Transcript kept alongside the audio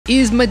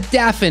Is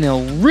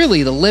Modafinil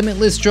really the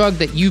limitless drug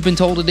that you've been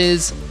told it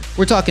is?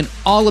 We're talking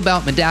all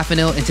about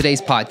Modafinil in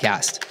today's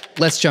podcast.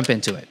 Let's jump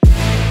into it.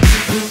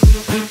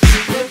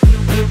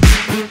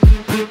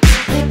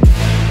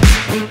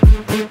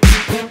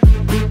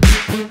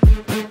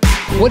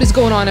 What is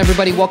going on,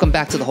 everybody? Welcome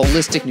back to the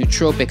Holistic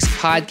Nootropics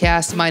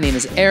podcast. My name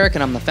is Eric,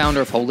 and I'm the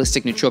founder of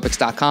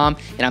HolisticNootropics.com,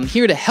 and I'm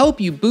here to help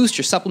you boost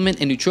your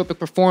supplement and nootropic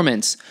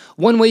performance.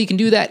 One way you can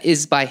do that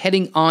is by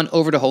heading on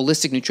over to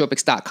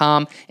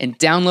HolisticNootropics.com and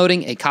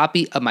downloading a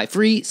copy of my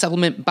free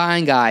supplement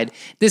buying guide.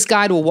 This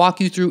guide will walk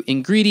you through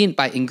ingredient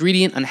by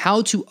ingredient on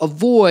how to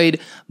avoid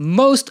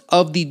most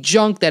of the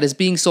junk that is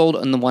being sold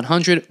in the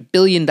 $100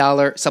 billion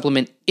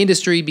supplement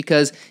industry,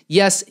 because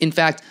yes, in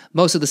fact,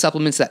 most of the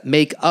supplements that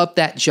make up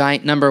that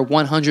giant number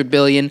 100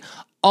 billion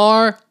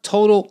are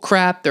total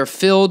crap. They're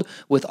filled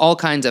with all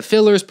kinds of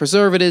fillers,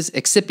 preservatives,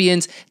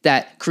 excipients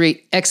that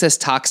create excess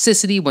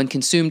toxicity when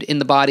consumed in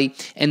the body,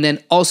 and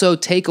then also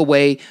take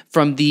away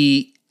from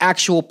the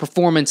actual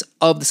performance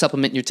of the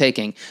supplement you're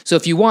taking. So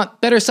if you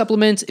want better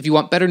supplements, if you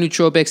want better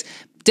nootropics,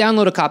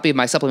 download a copy of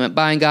my supplement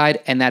buying guide,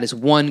 and that is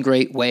one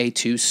great way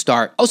to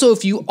start. Also,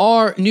 if you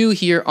are new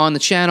here on the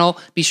channel,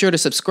 be sure to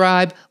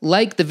subscribe,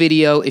 like the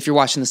video if you're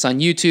watching this on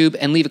YouTube,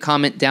 and leave a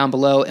comment down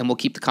below, and we'll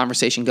keep the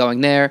conversation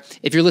going there.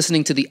 If you're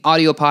listening to the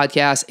audio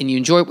podcast and you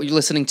enjoy what you're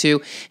listening to,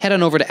 head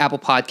on over to Apple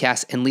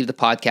Podcasts and leave the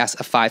podcast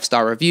a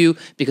 5-star review,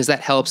 because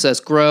that helps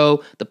us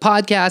grow the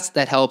podcast,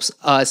 that helps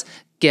us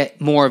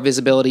get more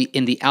visibility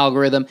in the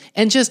algorithm,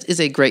 and just is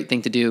a great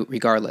thing to do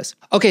regardless.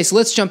 Okay, so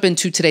let's jump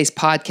into today's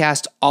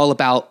podcast all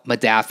about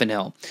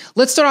Modafinil.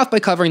 Let's start off by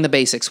covering the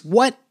basics.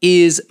 What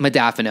is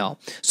Modafinil?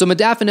 So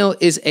Modafinil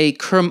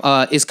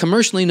is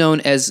commercially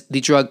known as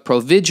the drug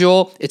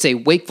Provigil. It's a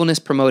wakefulness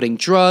promoting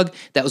drug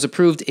that was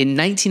approved in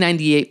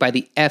 1998 by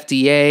the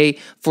FDA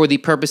for the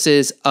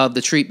purposes of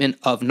the treatment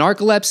of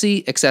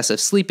narcolepsy,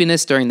 excessive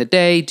sleepiness during the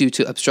day due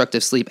to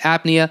obstructive sleep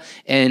apnea,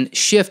 and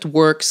shift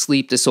work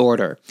sleep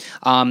disorder.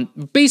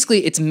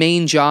 Basically, its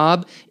main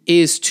job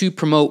is to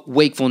promote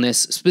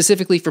wakefulness,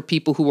 specifically for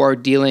people who are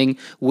dealing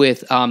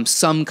with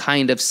some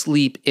kind of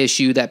sleep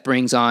issue that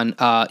brings on,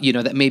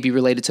 that may be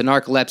related to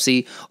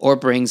narcolepsy or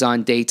brings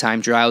on daytime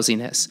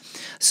drowsiness.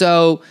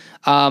 So,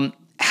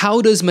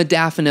 how does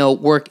Modafinil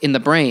work in the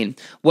brain?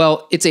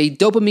 Well, it's a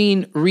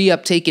dopamine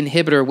reuptake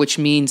inhibitor, which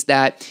means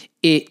that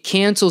it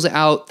cancels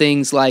out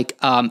things like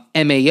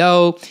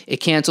MAO. It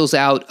cancels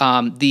out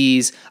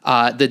the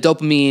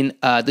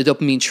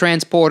dopamine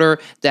transporter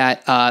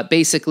that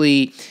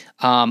basically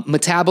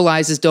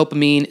metabolizes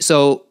dopamine.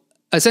 So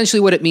essentially,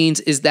 what it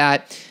means is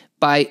that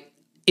by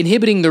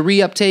inhibiting the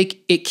reuptake,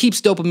 it keeps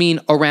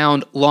dopamine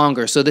around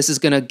longer. So this is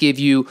going to give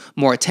you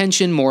more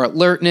attention, more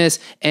alertness,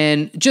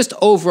 and just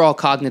overall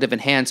cognitive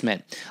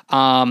enhancement.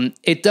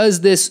 It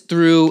does this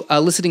through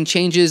eliciting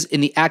changes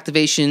in the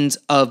activation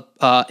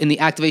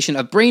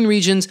of brain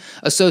regions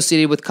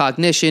associated with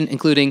cognition,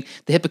 including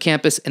the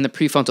hippocampus and the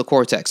prefrontal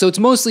cortex. So it's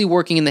mostly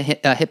working in the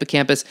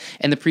hippocampus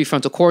and the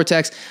prefrontal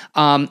cortex.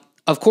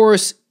 Of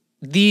course,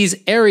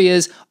 these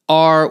areas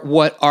are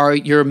what are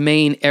your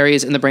main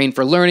areas in the brain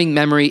for learning,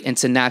 memory, and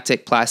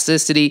synaptic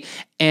plasticity.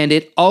 And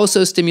it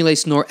also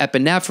stimulates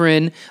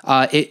norepinephrine.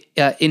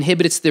 It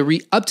inhibits the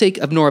reuptake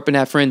of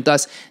norepinephrine,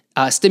 thus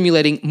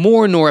stimulating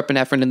more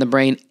norepinephrine in the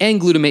brain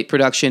and glutamate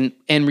production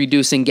and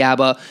reducing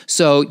GABA.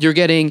 So you're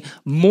getting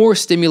more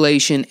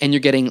stimulation and you're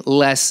getting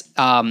less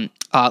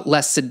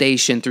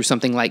sedation through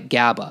something like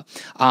GABA.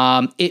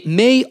 It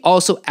may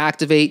also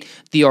activate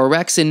the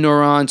orexin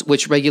neurons,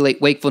 which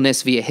regulate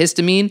wakefulness via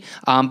histamine,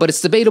 but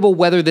it's debatable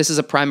whether this is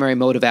a primary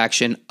mode of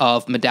action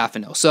of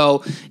Modafinil.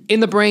 So in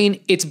the brain,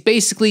 it's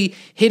basically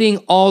hitting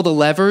all the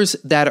levers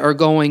that are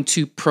going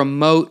to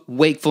promote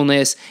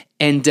wakefulness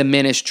and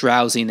diminish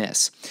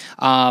drowsiness.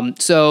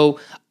 So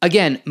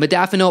again,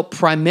 Modafinil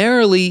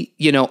primarily,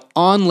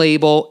 on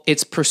label,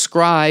 it's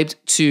prescribed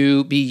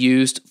to be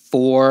used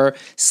for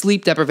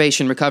sleep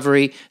deprivation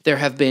recovery. There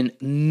have been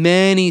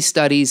many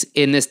studies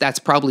in this. That's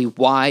probably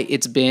why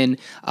it's been,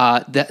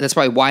 that's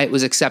probably why it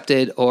was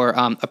accepted or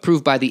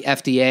approved by the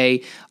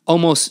FDA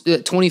almost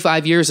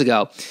 25 years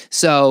ago.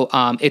 So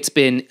it's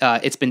been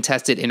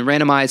tested in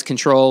randomized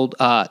controlled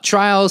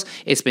trials.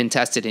 It's been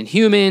tested in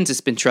humans.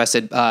 It's been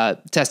tested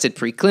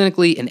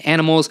preclinically in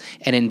animals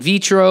and in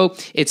vitro.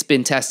 It's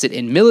been tested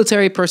in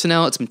military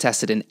personnel. It's been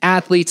tested in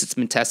athletes. It's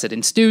been tested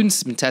in students.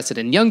 It's been tested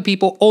in young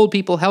people, old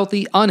people,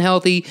 healthy,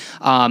 unhealthy,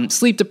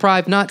 sleep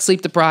deprived, not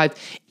sleep deprived.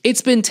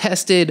 It's been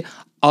tested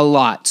a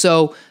lot.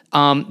 So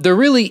there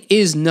really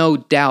is no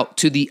doubt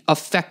to the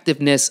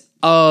effectiveness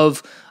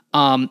of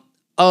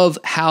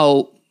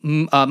how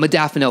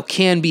Modafinil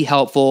can be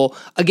helpful,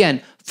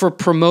 again, for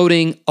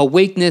promoting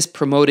awakeness,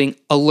 promoting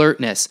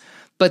alertness.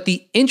 But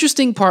the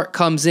interesting part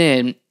comes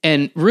in,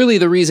 and really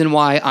the reason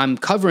why I'm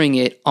covering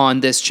it on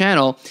this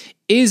channel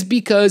is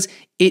because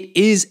it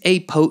is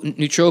a potent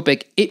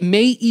nootropic. It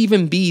may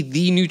even be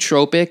the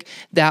nootropic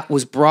that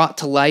was brought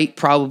to light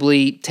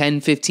probably 10,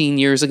 15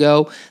 years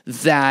ago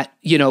that,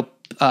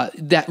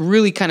 that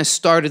really kind of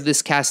started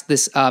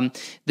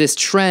this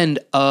trend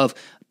of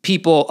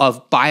people,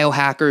 of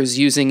biohackers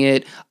using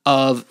it,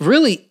 of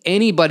really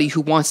anybody who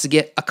wants to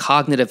get a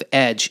cognitive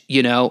edge,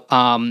 you know.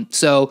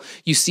 So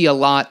you see a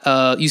lot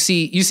of, you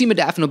see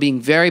modafinil being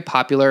very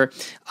popular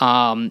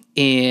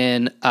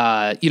in,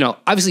 you know,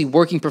 obviously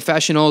working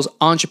professionals,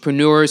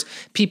 entrepreneurs,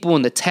 people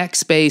in the tech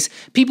space,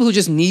 people who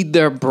just need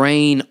their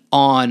brain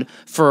on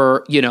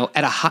for, you know,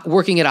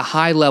 working at a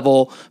high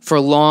level for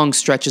long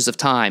stretches of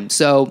time.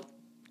 So,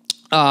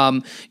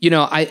 you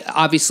know,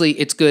 obviously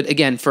it's good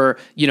again for,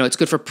 you know, it's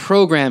good for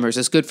programmers.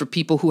 It's good for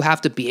people who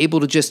have to be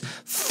able to just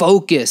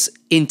focus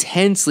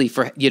intensely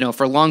for, you know,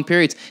 for long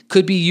periods.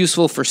 Could be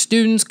useful for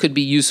students, could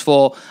be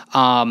useful,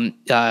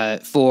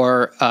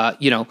 for,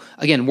 you know,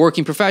 again,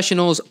 working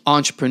professionals,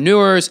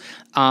 entrepreneurs.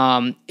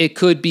 It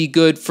could be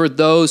good for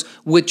those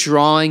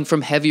withdrawing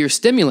from heavier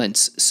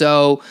stimulants.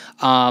 So,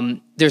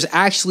 there's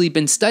actually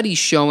been studies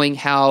showing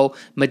how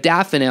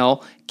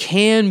modafinil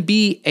can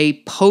be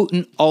a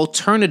potent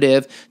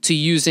alternative to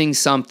using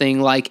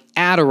something like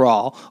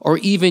Adderall, or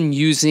even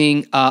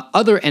using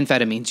other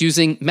amphetamines,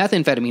 using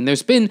methamphetamine.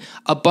 There's been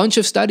a bunch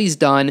of studies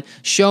done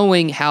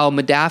showing how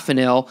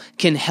modafinil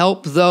can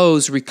help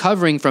those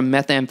recovering from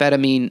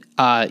methamphetamine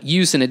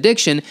use and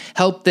addiction,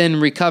 help them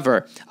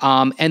recover,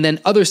 and then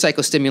other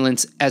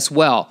psychostimulants as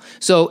well.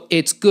 So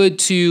it's good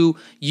to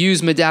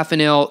use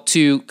modafinil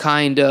to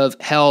kind of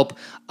help.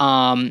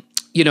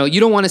 You know, you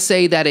don't want to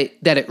say that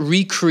it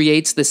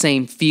recreates the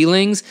same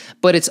feelings,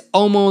 but it's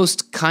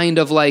almost kind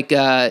of like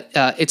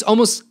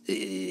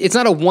it's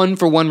not a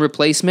one-for-one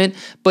replacement,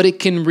 but it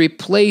can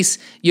replace,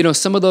 you know,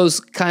 some of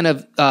those kind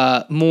of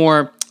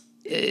more,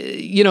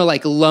 you know,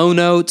 like low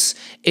notes.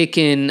 It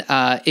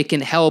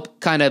can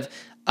help kind of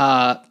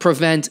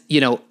prevent,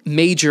 you know,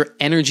 major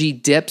energy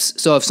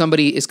dips. So if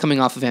somebody is coming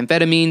off of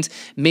amphetamines,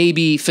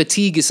 maybe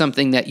fatigue is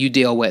something that you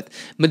deal with.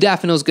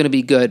 Modafinil is going to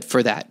be good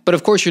for that. But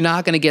of course, you're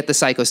not going to get the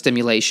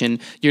psychostimulation.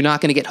 You're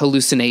not going to get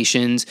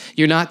hallucinations.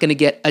 You're not going to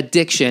get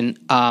addiction.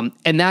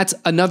 And that's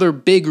another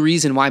big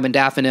reason why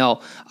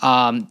modafinil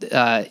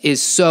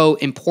is so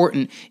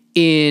important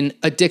in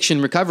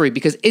addiction recovery,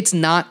 because it's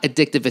not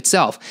addictive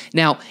itself.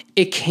 Now,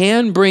 it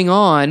can bring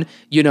on,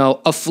 you know,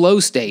 a flow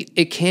state.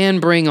 It can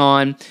bring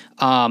on,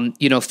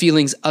 you know,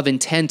 feelings of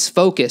intense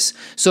focus.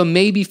 So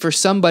maybe for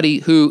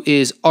somebody who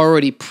is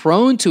already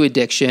prone to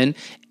addiction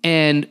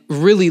and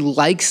really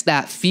likes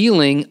that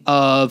feeling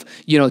of,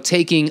 you know,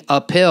 taking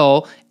a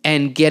pill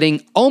and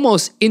getting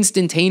almost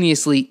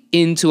instantaneously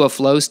into a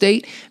flow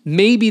state,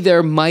 maybe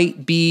there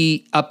might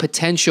be a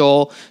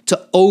potential to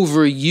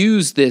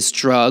overuse this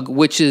drug,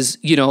 which is,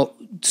 you know,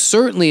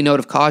 certainly a note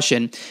of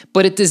caution,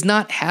 but it does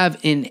not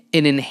have an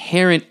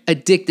inherent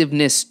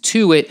addictiveness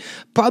to it,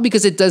 probably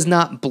because it does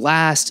not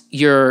blast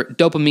your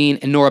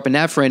dopamine and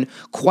norepinephrine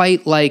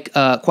quite like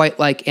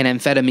an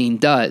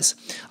amphetamine does.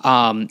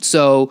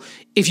 So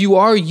if you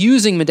are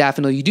using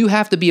modafinil, you do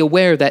have to be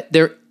aware that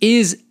there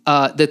is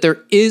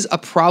a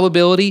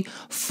probability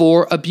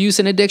for abuse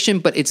and addiction,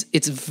 but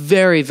it's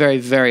very, very,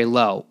 very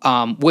low,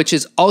 which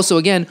is also,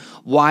 again,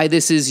 why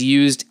this is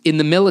used in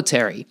the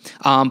military.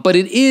 But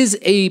it is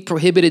a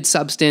prohibited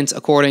substance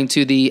according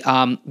to the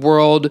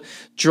World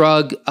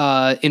Drug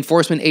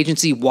Enforcement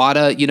Agency,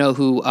 WADA, you know,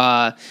 who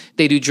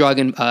they do drug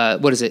and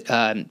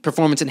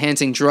performance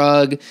enhancing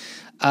drug.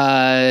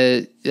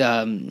 They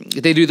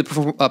do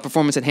the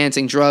performance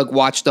enhancing drug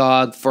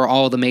watchdog for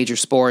all the major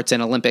sports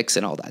and Olympics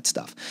and all that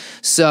stuff.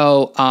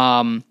 So,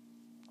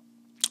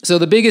 so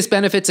the biggest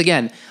benefits,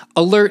 again,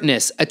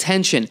 alertness,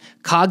 attention,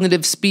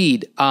 cognitive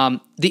speed.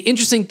 The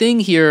interesting thing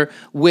here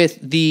with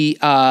the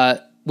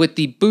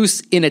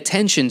boost in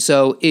attention.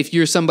 So if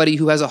you're somebody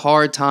who has a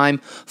hard time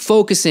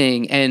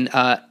focusing and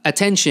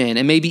attention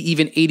and maybe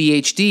even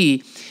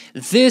ADHD,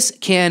 this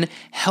can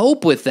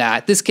help with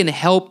that. This can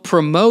help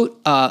promote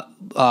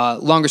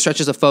longer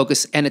stretches of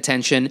focus and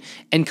attention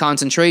and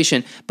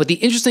concentration. But the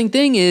interesting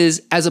thing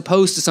is, as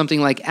opposed to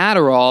something like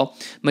Adderall,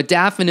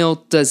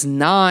 modafinil does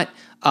not.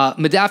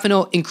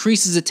 Modafinil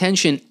increases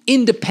attention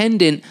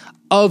independent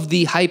of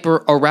the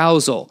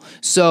hyperarousal.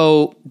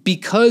 So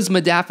because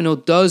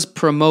modafinil does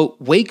promote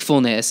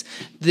wakefulness,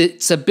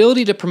 its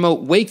ability to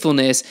promote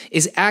wakefulness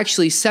is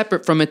actually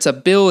separate from its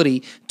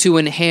ability to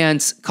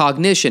enhance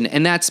cognition.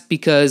 And that's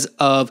because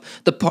of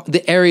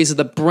the areas of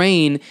the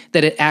brain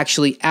that it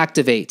actually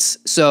activates.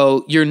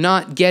 So you're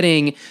not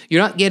getting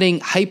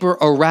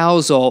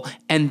hyperarousal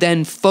and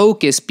then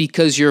focus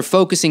because you're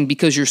focusing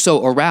because you're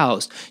so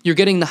aroused. You're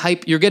getting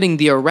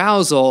the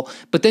arousal,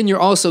 but then you're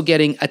also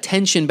getting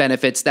attention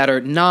benefits that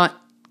are not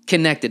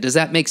connected. Does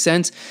that make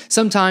sense?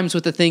 Sometimes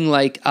with a thing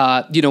like,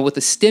 with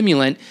a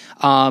stimulant,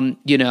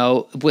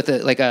 with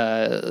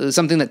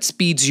something that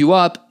speeds you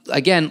up,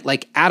 again,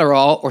 like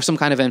Adderall or some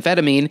kind of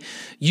amphetamine,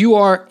 you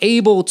are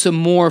able to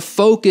more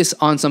focus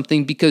on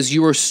something because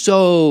you are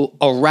so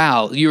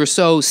aroused, you are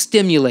so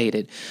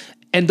stimulated.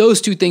 And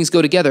those two things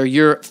go together.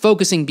 You're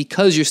focusing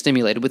because you're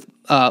stimulated. With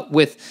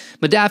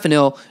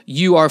modafinil,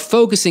 you are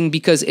focusing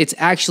because it's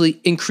actually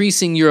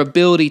increasing your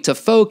ability to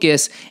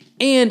focus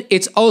And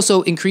it's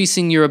also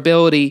increasing your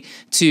ability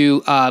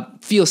to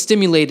feel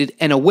stimulated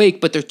and awake,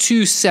 but they're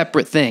two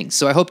separate things.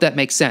 So I hope that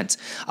makes sense.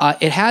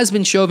 It has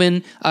been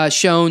shown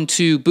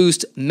to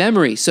boost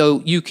memory,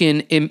 so you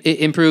can it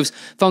improves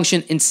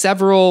function in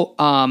several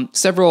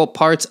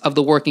parts of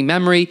the working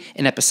memory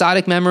and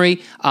episodic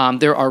memory.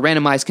 There are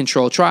randomized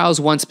controlled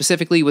trials. One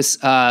specifically was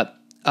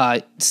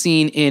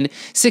seen in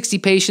 60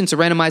 patients, a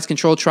randomized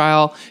control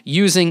trial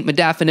using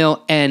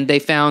modafinil, and they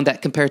found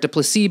that compared to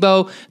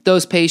placebo,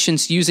 those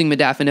patients using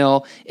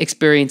modafinil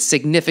experienced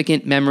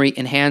significant memory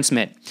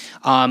enhancement.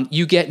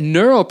 You get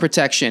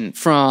neuroprotection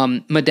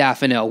from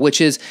modafinil, which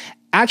is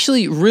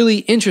actually really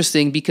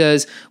interesting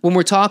because when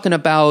we're talking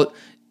about,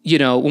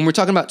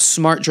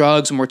 smart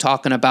drugs, when we're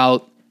talking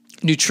about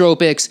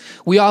nootropics,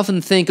 we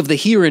often think of the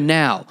here and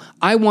now.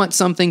 I want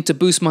something to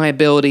boost my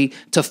ability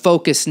to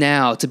focus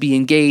now, to be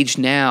engaged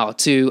now,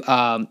 to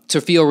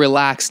feel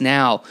relaxed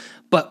now.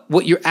 But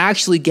what you're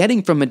actually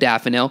getting from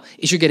modafinil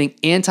is you're getting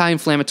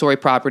anti-inflammatory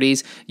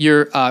properties.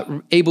 You're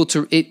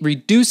it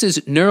reduces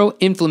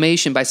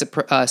neuroinflammation by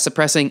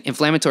suppressing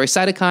inflammatory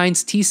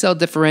cytokines, T cell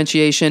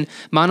differentiation,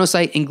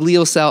 monocyte and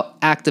glial cell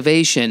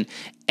activation.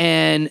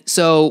 And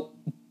so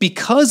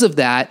because of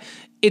that,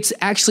 it's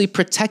actually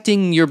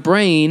protecting your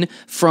brain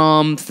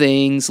from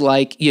things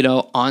like,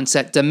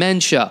 onset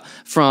dementia,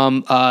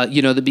 from,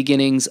 the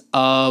beginnings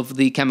of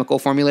the chemical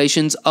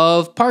formulations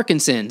of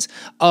Parkinson's,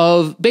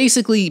 of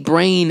basically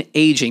brain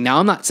aging. Now,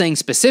 I'm not saying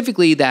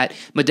specifically that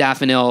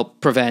modafinil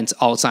prevents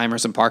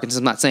Alzheimer's and Parkinson's.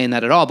 I'm not saying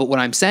that at all. But what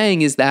I'm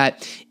saying is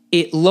that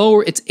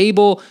it's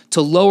able to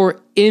lower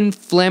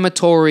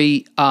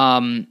inflammatory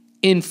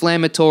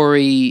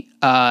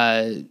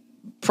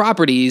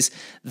properties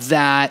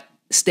that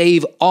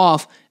stave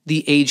off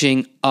the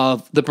aging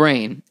of the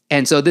brain.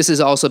 And so this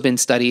has also been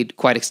studied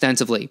quite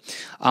extensively.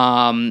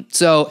 And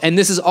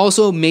this is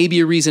also maybe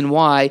a reason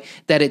why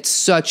that it's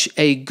such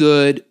a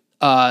good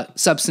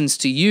substance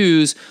to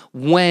use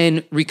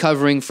when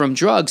recovering from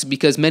drugs,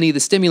 because many of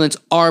the stimulants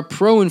are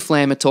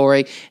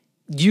pro-inflammatory.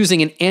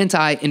 Using an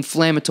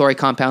anti-inflammatory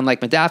compound like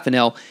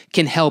modafinil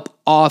can help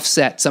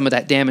offset some of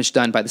that damage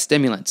done by the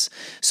stimulants.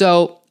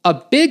 So a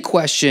big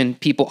question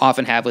people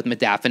often have with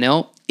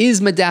modafinil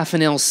is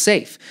modafinil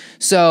safe?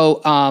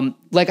 So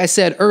like I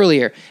said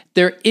earlier,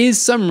 there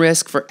is some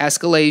risk for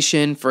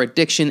escalation, for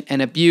addiction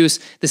and abuse.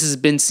 This has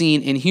been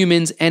seen in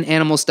humans and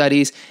animal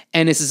studies,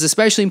 and this is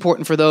especially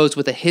important for those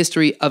with a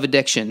history of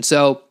addiction.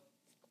 So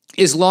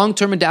is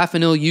long-term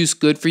modafinil use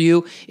good for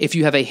you if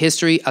you have a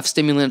history of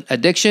stimulant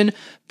addiction?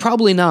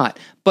 Probably not,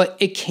 but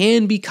it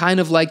can be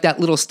kind of like that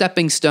little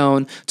stepping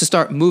stone to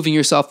start moving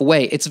yourself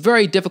away. It's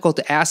very difficult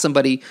to ask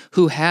somebody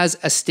who has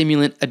a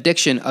stimulant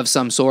addiction of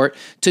some sort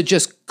to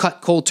just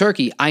cut cold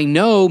turkey. I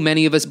know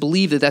many of us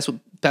believe that that's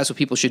what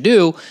people should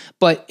do,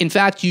 but in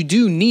fact, you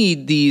do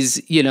need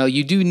these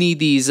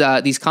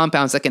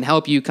compounds that can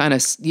help you kind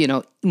of,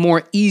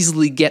 more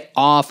easily get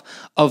off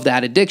of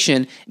that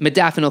addiction.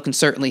 Modafinil can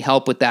certainly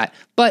help with that,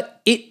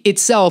 but it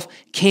itself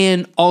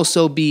can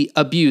also be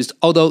abused,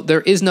 although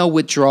there is no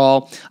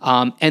withdrawal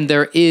and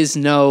there is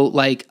no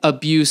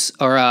abuse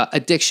or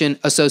addiction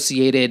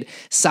associated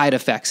side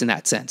effects in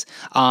that sense.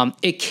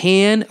 It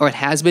can, or it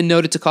has been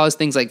noted to cause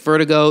things like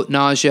vertigo,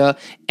 nausea,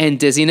 and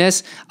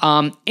dizziness.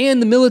 And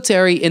the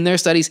military in their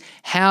studies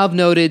have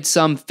noted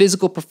some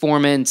physical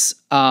performance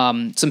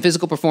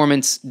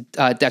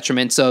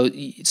detriment. So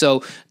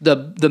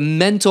the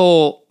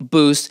mental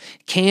boost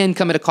can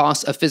come at a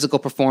cost of physical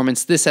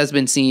performance. This has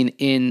been seen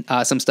in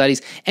some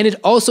studies, and it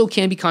also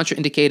can be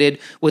contraindicated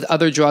with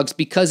other drugs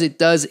because it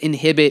does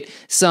inhibit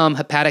some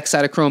hepatic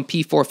cytochrome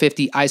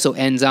P450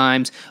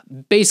 isoenzymes,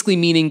 basically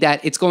meaning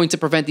that it's going to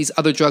prevent these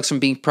other drugs from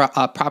being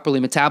properly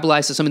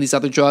metabolized. So some of these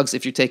other drugs,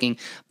 if you're taking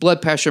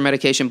blood pressure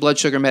medication, blood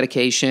sugar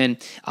medication,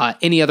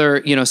 any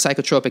other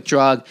psychotropic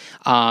drug,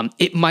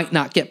 it might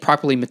not get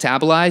properly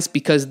metabolized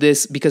because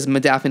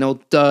modafinil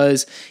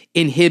does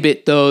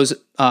inhibit those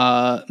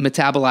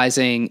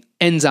metabolizing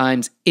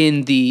enzymes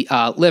in the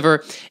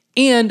liver.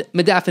 And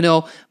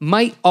modafinil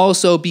might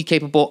also be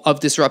capable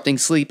of disrupting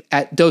sleep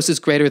at doses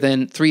greater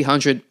than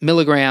 300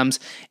 milligrams.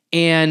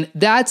 And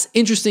that's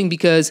interesting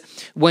because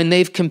when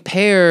they've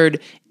compared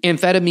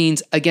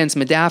amphetamines against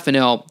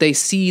modafinil, they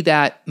see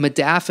that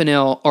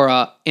modafinil or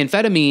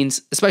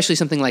amphetamines, especially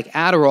something like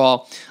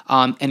Adderall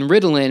and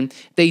Ritalin,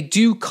 they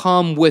do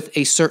come with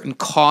a certain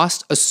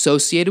cost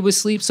associated with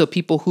sleep. So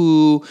people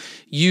who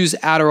use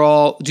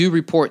Adderall do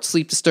report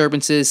sleep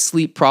disturbances,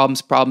 sleep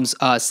problems,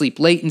 sleep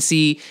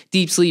latency,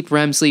 deep sleep,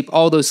 REM sleep,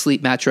 all those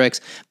sleep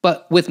metrics.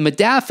 But with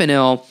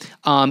modafinil,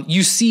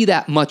 you see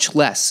that much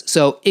less.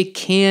 So it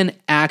can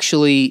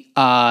actually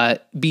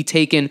be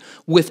taken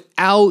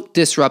without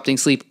disrupting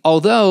sleep.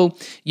 Although,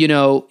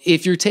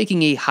 if you're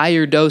taking a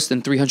higher dose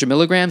than 300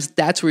 milligrams,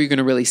 that's where you're going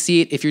to really see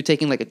it. If you're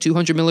taking like a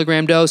 200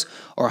 milligram dose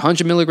or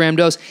 100 milligram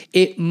dose,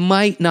 it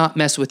might not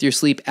mess with your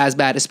sleep as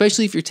bad,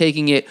 especially if you're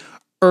taking it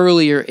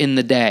earlier in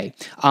the day.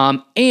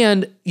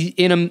 And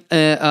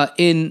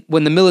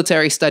when the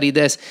military studied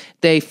this,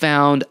 they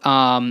found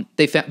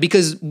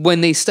because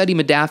when they study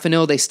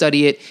modafinil, they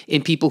study it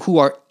in people who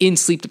are in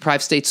sleep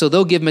deprived states. So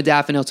they'll give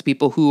modafinil to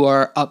people who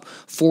are up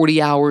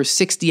 40 hours,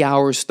 60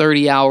 hours,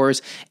 30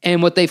 hours.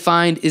 And what they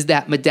find is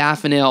that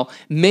modafinil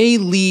may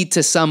lead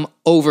to some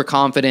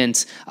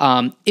overconfidence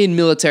in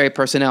military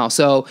personnel.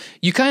 So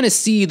you kind of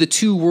see the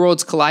two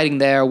worlds colliding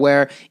there,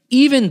 where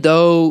even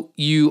though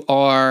you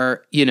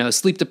are,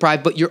 sleep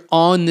deprived, but you're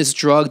on this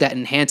drug that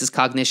enhances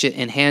cognition,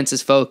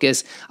 enhances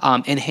focus,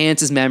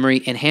 enhances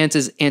memory,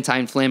 enhances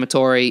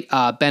anti-inflammatory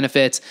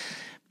benefits,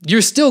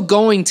 you're still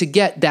going to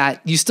get that.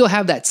 You still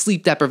have that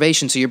sleep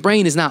deprivation, so your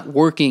brain is not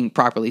working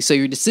properly. So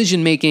your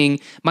decision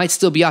making might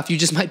still be off. You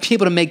just might be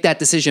able to make that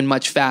decision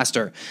much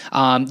faster.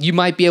 You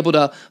might be able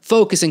to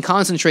focus and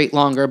concentrate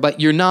longer,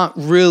 but you're not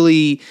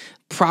really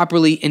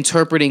properly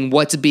interpreting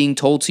what's being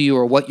told to you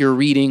or what you're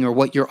reading or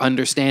what you're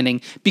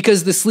understanding,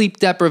 because the sleep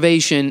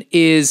deprivation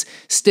is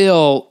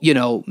still,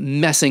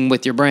 messing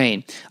with your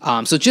brain.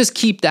 So just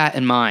keep that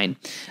in mind.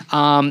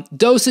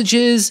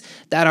 Dosages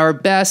that are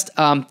best,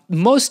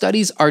 most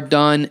studies are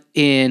done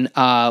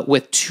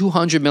with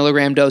 200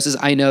 milligram doses.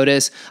 I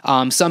notice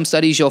some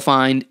studies you'll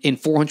find in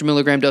 400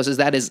 milligram doses.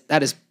 That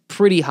is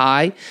pretty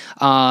high.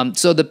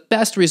 So the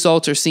best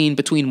results are seen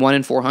between 1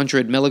 and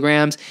 400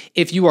 milligrams.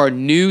 If you are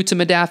new to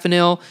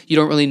modafinil, you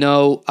don't really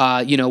know,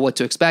 what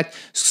to expect,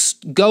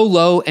 go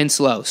low and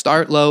slow.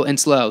 Start low and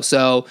slow.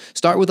 So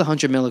start with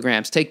 100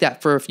 milligrams. Take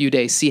that for a few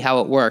days, see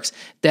how it works.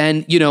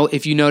 Then,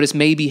 if you notice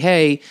maybe,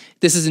 hey,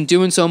 this isn't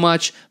doing so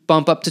much,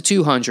 bump up to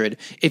 200.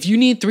 If you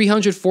need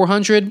 300,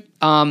 400,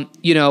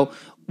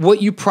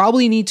 what you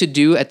probably need to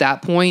do at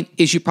that point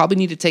is you probably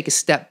need to take a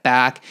step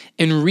back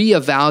and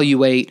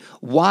reevaluate,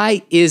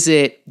 why is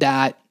it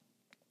that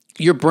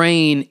your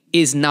brain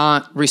is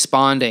not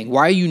responding?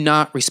 Why are you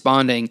not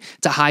responding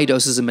to high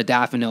doses of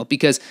modafinil?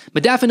 Because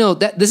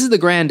modafinil, this is the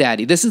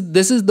granddaddy. This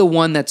is the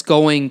one that's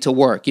going to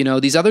work.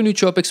 These other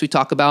nootropics we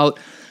talk about,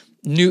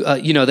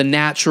 the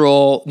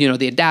natural, the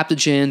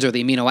adaptogens or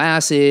the amino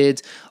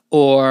acids,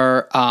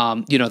 or,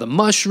 the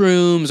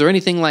mushrooms or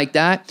anything like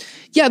that.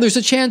 Yeah, there's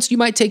a chance you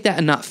might take that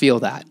and not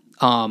feel that.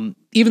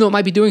 Even though it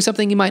might be doing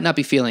something, you might not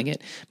be feeling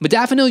it.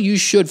 Modafinil, you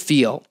should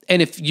feel.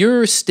 And if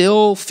you're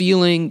still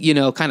feeling,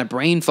 kind of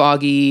brain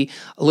foggy,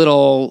 a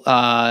little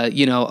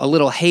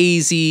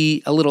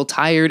hazy, a little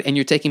tired, and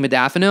you're taking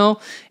modafinil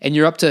and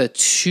you're up to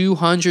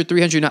 200,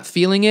 300, you're not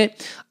feeling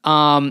it,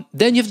 then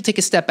you have to take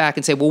a step back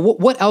and say, well,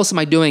 what else am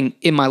I doing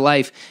in my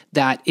life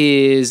that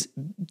is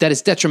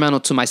detrimental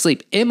to my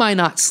sleep? Am I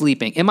not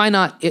sleeping?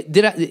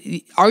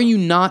 Are you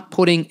not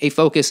putting a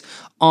focus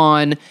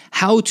on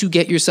how to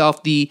get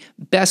yourself the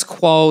best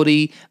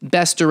quality,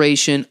 best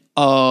duration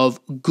of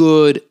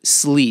good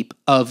sleep,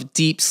 of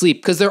deep sleep?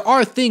 Because there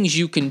are things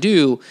you can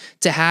do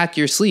to hack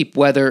your sleep,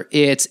 whether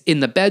it's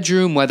in the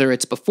bedroom, whether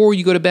it's before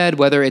you go to bed,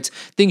 whether it's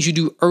things you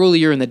do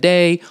earlier in the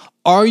day.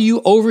 Are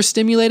you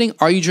overstimulating?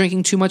 Are you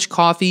drinking too much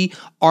coffee?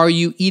 Are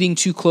you eating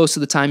too close to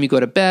the time you go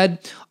to bed?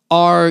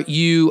 Are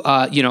you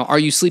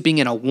sleeping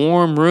in a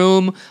warm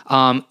room?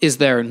 Is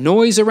there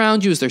noise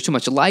around you? Is there too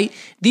much light?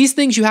 These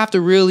things you have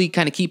to really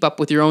kind of keep up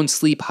with your own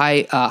sleep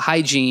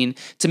hygiene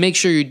to make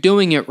sure you're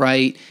doing it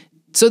right,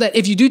 so that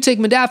if you do take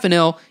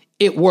modafinil,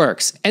 it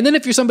works. And then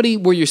if you're somebody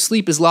where your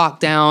sleep is locked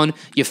down,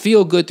 you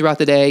feel good throughout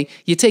the day,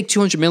 you take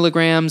 200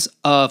 milligrams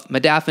of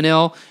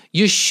modafinil,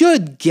 you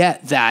should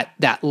get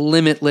that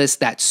limitless,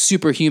 that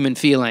superhuman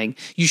feeling.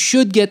 You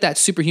should get that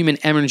superhuman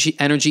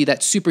energy,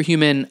 that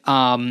superhuman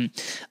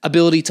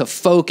ability to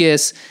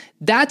focus.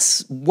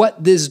 That's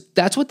what this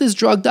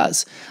drug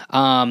does.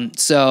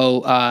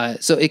 So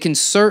it can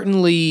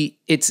certainly,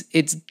 it's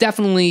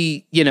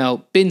definitely,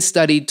 been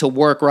studied to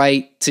work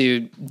right, to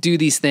do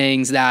these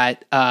things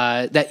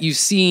that you've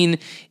seen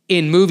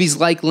in movies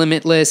like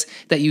Limitless,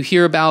 that you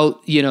hear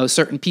about,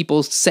 certain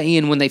people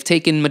saying when they've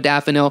taken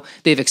modafinil,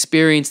 they've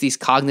experienced these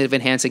cognitive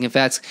enhancing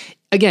effects.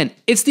 Again,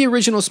 it's the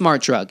original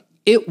smart drug.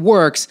 It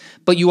works,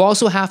 but you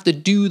also have to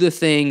do the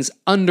things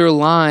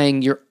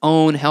underlying your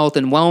own health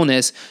and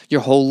wellness,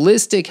 your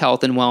holistic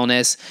health and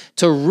wellness,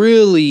 to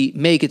really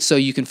make it so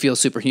you can feel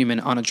superhuman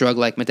on a drug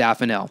like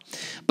modafinil.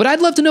 But I'd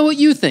love to know what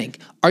you think.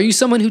 Are you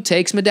someone who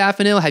takes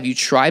modafinil? Have you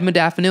tried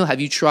modafinil? Have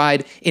you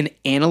tried an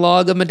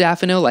analog of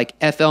modafinil like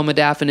FL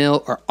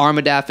modafinil or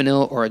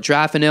armodafinil or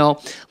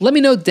adrafinil? Let me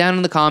know down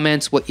in the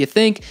comments what you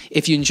think.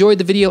 If you enjoyed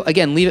the video,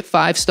 again, leave it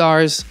 5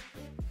 stars.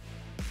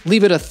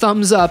 Leave it a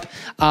thumbs up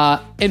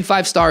and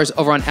 5 stars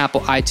over on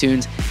Apple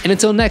iTunes. And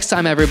until next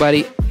time,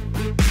 everybody,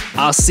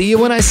 I'll see you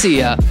when I see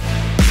ya.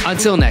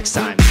 Until next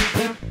time,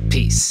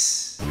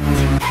 peace.